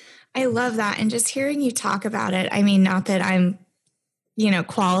 I love that. And just hearing you talk about it, I mean, not that I'm,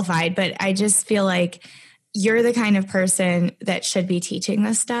 qualified, but I just feel like you're the kind of person that should be teaching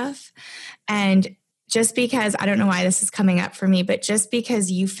this stuff. And just because, I don't know why this is coming up for me, but just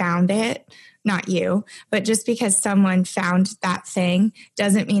because you found it, not you, but just because someone found that thing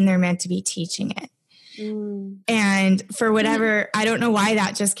doesn't mean they're meant to be teaching it. And for whatever, I don't know why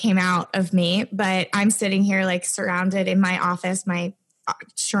that just came out of me, but I'm sitting here like surrounded in my office, my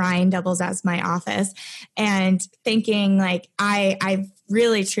shrine doubles as my office, and thinking like I've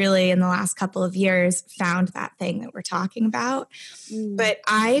really, truly in the last couple of years found that thing that we're talking about. But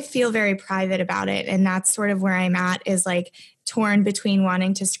I feel very private about it. And that's sort of where I'm at, is like torn between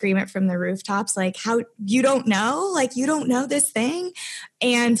wanting to scream it from the rooftops, like, how you don't know, like, you don't know this thing,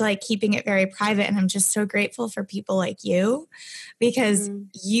 and like keeping it very private. And I'm just so grateful for people like you, because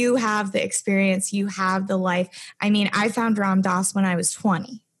you have the experience, you have the life. I mean, I found Ram Dass when I was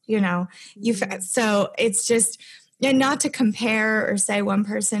 20, so it's just, and not to compare or say one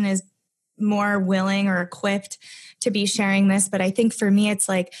person is more willing or equipped to be sharing this, but I think for me, it's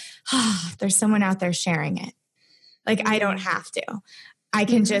like, there's someone out there sharing it. Like, I don't have to. I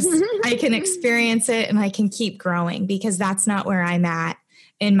can experience it, and I can keep growing, because that's not where I'm at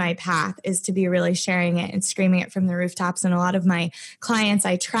in my path, is to be really sharing it and screaming it from the rooftops. And a lot of my clients,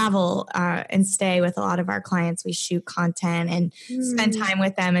 I travel and stay with a lot of our clients. We shoot content and spend time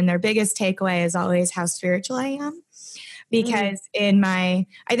with them. And their biggest takeaway is always how spiritual I am. Because I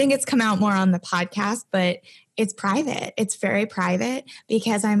think it's come out more on the podcast, but it's private. It's very private,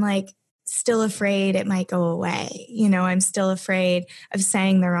 because I'm like still afraid it might go away. I'm still afraid of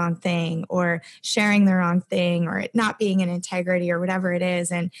saying the wrong thing or sharing the wrong thing or it not being in integrity or whatever it is.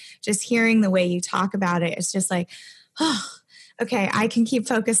 And just hearing the way you talk about it, it's just like, okay, I can keep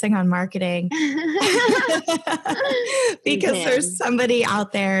focusing on marketing because there's somebody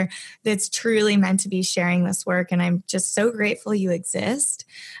out there that's truly meant to be sharing this work. And I'm just so grateful you exist.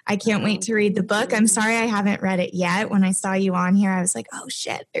 I can't wait to read the book. I'm sorry I haven't read it yet. When I saw you on here, I was like, oh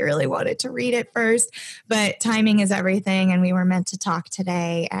shit, I really wanted to read it first, but timing is everything. And we were meant to talk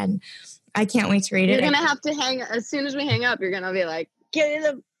today, and I can't wait to read it. You're going to have to as soon as we hang up, you're going to be like,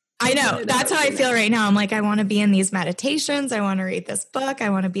 I know. That's how I feel right now. I'm like, I want to be in these meditations. I want to read this book. I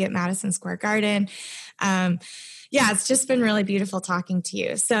want to be at Madison Square Garden. It's just been really beautiful talking to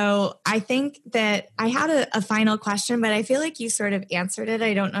you. So I think that I had a final question, but I feel like you sort of answered it.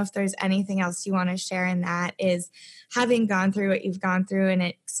 I don't know if there's anything else you want to share, in that is, having gone through what you've gone through and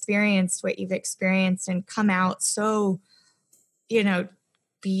experienced what you've experienced and come out so,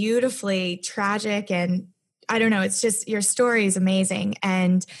 beautifully tragic, and I don't know, it's just, your story is amazing.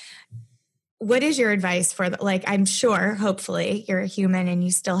 And what is your advice for I'm sure, hopefully you're a human and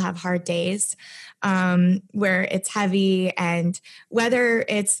you still have hard days where it's heavy, and whether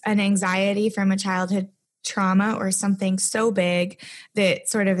it's an anxiety from a childhood trauma or something so big that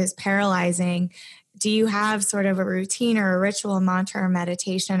sort of is paralyzing, do you have sort of a routine or a ritual, mantra or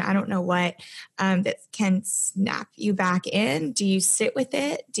meditation? I don't know what, that can snap you back in. Do you sit with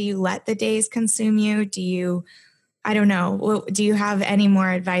it? Do you let the days consume you? I don't know. Do you have any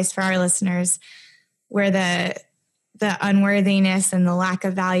more advice for our listeners where the unworthiness and the lack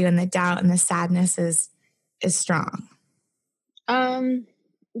of value and the doubt and the sadness is strong?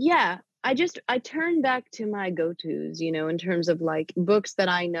 Yeah. I turn back to my go-tos, in terms of like books that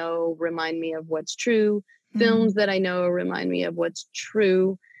I know remind me of what's true, films that I know remind me of what's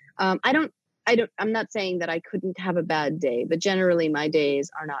true. I'm not saying that I couldn't have a bad day, but generally my days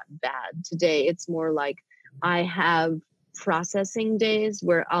are not bad. Today, it's more like I have processing days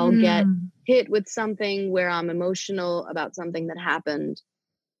where I'll get hit with something where I'm emotional about something that happened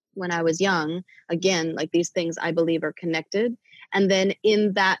when I was young. Again, like, these things I believe are connected. And then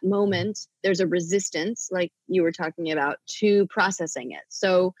in that moment, there's a resistance, like you were talking about, to processing it.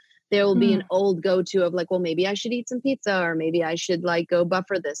 So there will be an old go-to of like, well, maybe I should eat some pizza, or maybe I should like go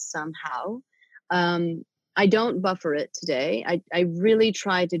buffer this somehow. I don't buffer it today. I really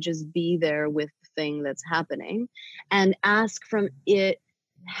try to just be there with the thing that's happening and ask from it,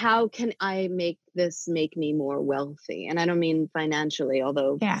 how can I make this make me more wealthy? And I don't mean financially,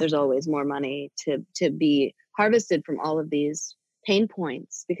 although there's always more money to be harvested from all of these pain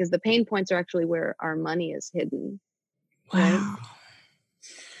points, because the pain points are actually where our money is hidden. Wow. Right?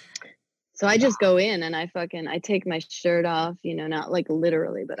 So I just go in and I take my shirt off, not like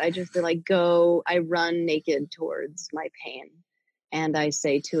literally, but I just I run naked towards my pain. And I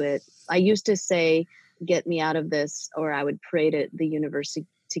say to it, I used to say, get me out of this, or I would pray to the universe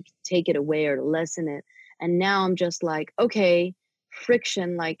to take it away or to lessen it. And now I'm just like, okay,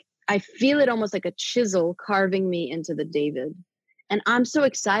 friction, like I feel it almost like a chisel carving me into the David. And I'm so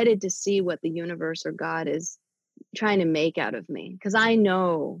excited to see what the universe or God is trying to make out of me, because I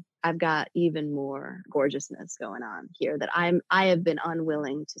know I've got even more gorgeousness going on here that I have been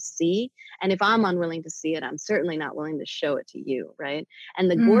unwilling to see. And if I'm unwilling to see it, I'm certainly not willing to show it to you, right?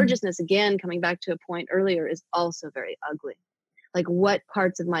 And the gorgeousness, again, coming back to a point earlier, is also very ugly. Like, what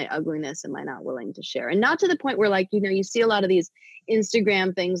parts of my ugliness am I not willing to share? And not to the point where, like, you see a lot of these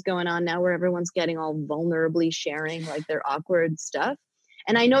Instagram things going on now where everyone's getting all vulnerably sharing like their awkward stuff.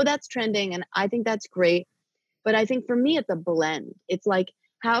 And I know that's trending, and I think that's great. But I think for me, it's a blend. It's like,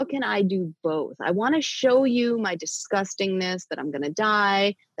 how can I do both? I want to show you my disgustingness, that I'm going to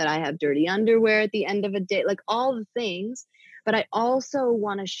die, that I have dirty underwear at the end of a day, like all the things. But I also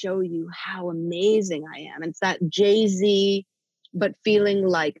want to show you how amazing I am. It's that Jay-Z, but feeling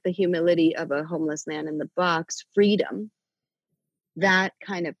like the humility of a homeless man in the box, freedom, that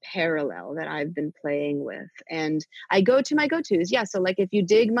kind of parallel that I've been playing with. And I go to my go-tos. Yeah. So like if you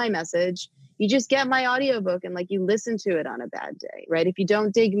dig my message, you just get my audiobook and like you listen to it on a bad day, right? If you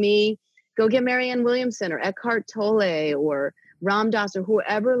don't dig me, go get Marianne Williamson or Eckhart Tolle or Ram Dass or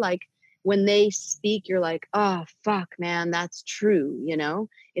whoever, like when they speak, you're like, oh, fuck, man, that's true. You know,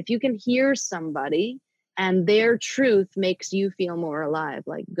 if you can hear somebody and their truth makes you feel more alive,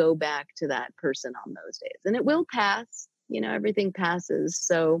 like go back to that person on those days and it will pass. You know, everything passes.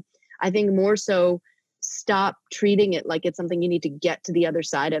 So I think more so stop treating it like it's something you need to get to the other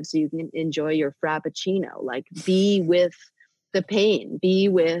side of so you can enjoy your frappuccino. Like be with the pain, be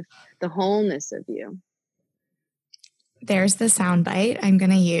with the wholeness of you. There's the soundbite I'm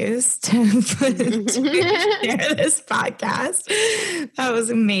going to use to share this podcast. That was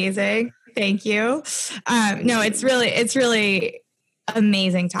amazing. Thank you. No, it's really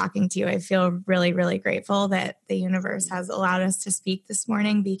amazing talking to you. I feel really, really grateful that the universe has allowed us to speak this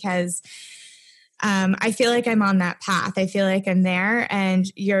morning because I feel like I'm on that path. I feel like I'm there, and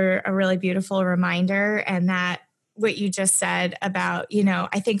you're a really beautiful reminder. And that what you just said about, you know,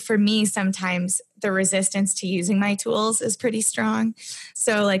 I think for me, sometimes the resistance to using my tools is pretty strong.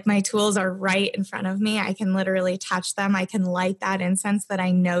 So like my tools are right in front of me. I can literally touch them. I can light that incense that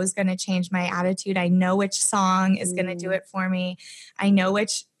I know is going to change my attitude. I know which song is going to do it for me. I know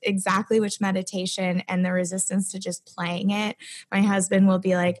exactly which meditation, and the resistance to just playing it. My husband will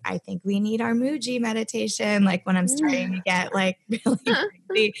be like, I think we need our Muji meditation. Like when I'm starting to get like really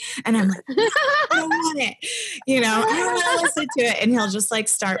crazy, and I'm like, no, I don't want it. You know, I don't want to listen to it. And he'll just like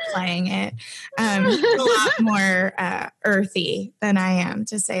start playing it. He's a lot more earthy than I am,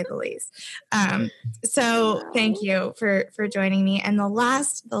 to say the least. So thank you for joining me. And the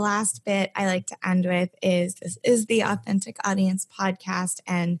last bit I like to end with is, this is the Authentic Audience podcast,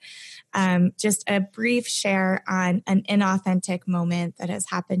 and just a brief share on an inauthentic moment that has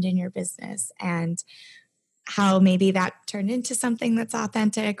happened in your business and how maybe that turned into something that's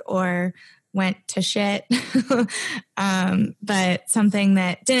authentic or went to shit, but something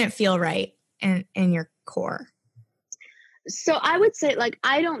that didn't feel right in your core. So I would say, like,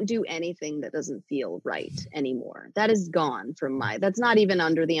 I don't do anything that doesn't feel right anymore. That is gone from that's not even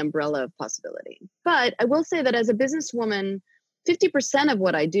under the umbrella of possibility. But I will say that as a businesswoman, 50% of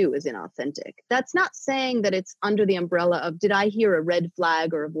what I do is inauthentic. That's not saying that it's under the umbrella of, did I hear a red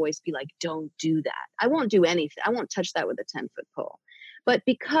flag or a voice be like, don't do that? I won't do anything. I won't touch that with a 10-foot pole. But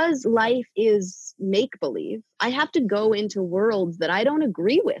because life is make-believe, I have to go into worlds that I don't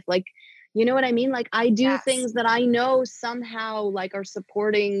agree with. Like, you know what I mean? Like I do things that I know somehow like are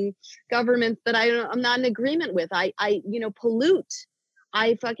supporting governments that I'm not in agreement with. I pollute.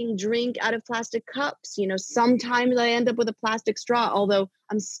 I fucking drink out of plastic cups. You know, sometimes I end up with a plastic straw, although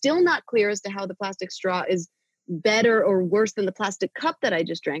I'm still not clear as to how the plastic straw is better or worse than the plastic cup that I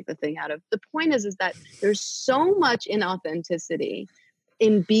just drank the thing out of. The point is that there's so much inauthenticity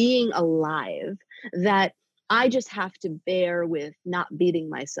in being alive that I just have to bear with not beating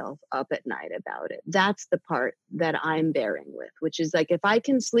myself up at night about it. That's the part that I'm bearing with, which is like, if I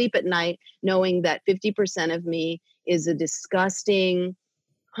can sleep at night knowing that 50% of me is a disgusting,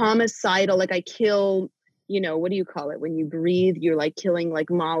 homicidal, like I kill, you know, what do you call it? When you breathe, you're like killing like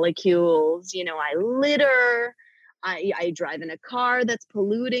molecules, you know, I litter, I drive in a car that's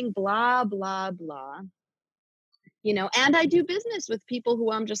polluting, blah, blah, blah. You know, and I do business with people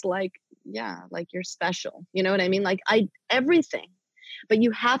who I'm just like, yeah, like you're special. You know what I mean? Like everything. But you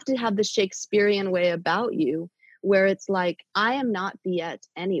have to have the Shakespearean way about you where it's like, I am not Biet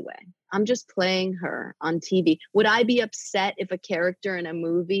anyway. I'm just playing her on TV. Would I be upset if a character in a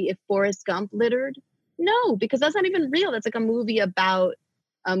movie, if Forrest Gump littered? No, because that's not even real. That's like a movie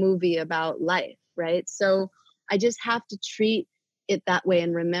about life, right? So I just have to treat it that way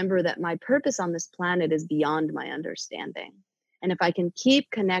and remember that my purpose on this planet is beyond my understanding. And if I can keep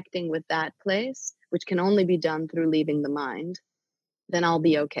connecting with that place, which can only be done through leaving the mind, then I'll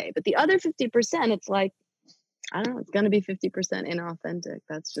be okay. But the other 50%, it's like, I don't know, it's going to be 50% inauthentic.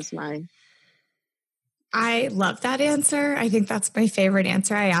 That's just I love that answer. I think that's my favorite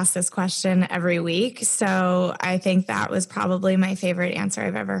answer. I ask this question every week. So I think that was probably my favorite answer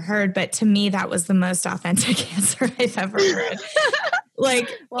I've ever heard. But to me, that was the most authentic answer I've ever heard. like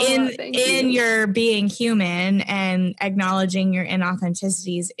Well, in your being human and acknowledging your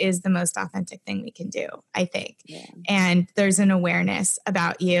inauthenticities is the most authentic thing we can do, I think. Yeah. And there's an awareness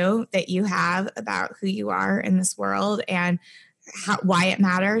about you that you have about who you are in this world and why it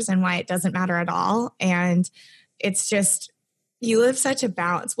matters and why it doesn't matter at all. And it's just, you live such a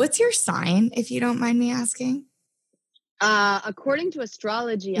balance. What's your sign, if you don't mind me asking? According to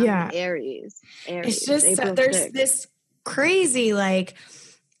astrology, I'm Aries. It's just, April there's 6th. this crazy like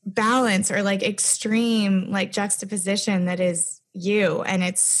balance or like extreme like juxtaposition that is you. And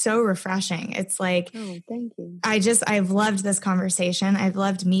it's so refreshing. It's like, oh, thank you. I've loved this conversation. I've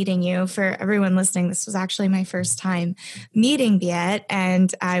loved meeting you. For everyone listening, this was actually my first time meeting Biet,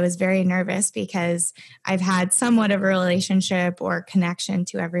 and I was very nervous because I've had somewhat of a relationship or connection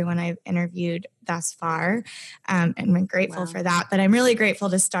to everyone I've interviewed thus far, and I'm grateful for that. But I'm really grateful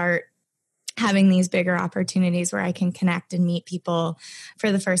to start having these bigger opportunities where I can connect and meet people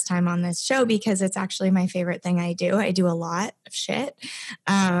for the first time on this show, because it's actually my favorite thing I do. I do a lot of shit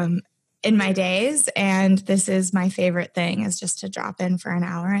in my days, and this is my favorite thing, is just to drop in for an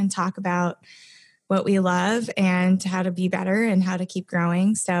hour and talk about what we love and how to be better and how to keep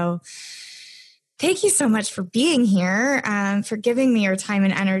growing. So thank you so much for being here, for giving me your time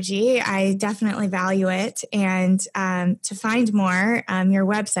and energy. I definitely value it. And to find more, your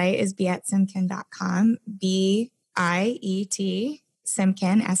website is bietsimkin.com, B-I-E-T,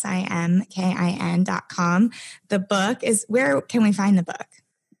 Simkin, SIMKIN.com. The book is, where can we find the book?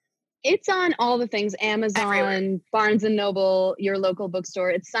 It's on all the things, Amazon, everywhere. Barnes & Noble, your local bookstore.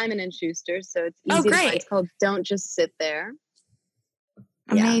 It's Simon & Schuster, so it's easy to find. It's called Don't Just Sit There.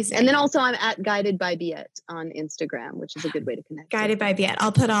 Amazing. Yeah. And then also I'm at Guided by Biet on Instagram, which is a good way to connect. Guided by Biet.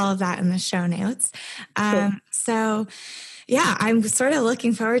 I'll put all of that in the show notes. Cool. So yeah, I'm sort of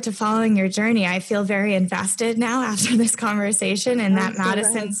looking forward to following your journey. I feel very invested now after this conversation in that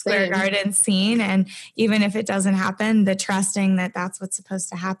Madison Square Garden scene. And even if it doesn't happen, the trusting that that's what's supposed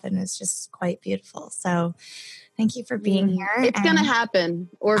to happen is just quite beautiful. So thank you for being here. It's going to happen,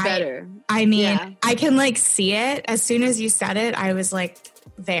 or better. I mean, I can like see it. As soon as you said it, I was like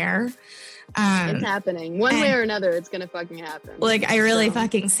there. It's happening. One way or another, it's going to fucking happen. Like, I really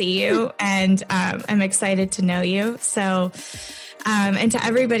fucking see you, and I'm excited to know you. So, and to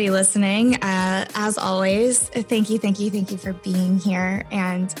everybody listening, as always, thank you for being here.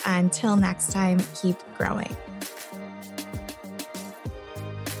 And until next time, keep growing.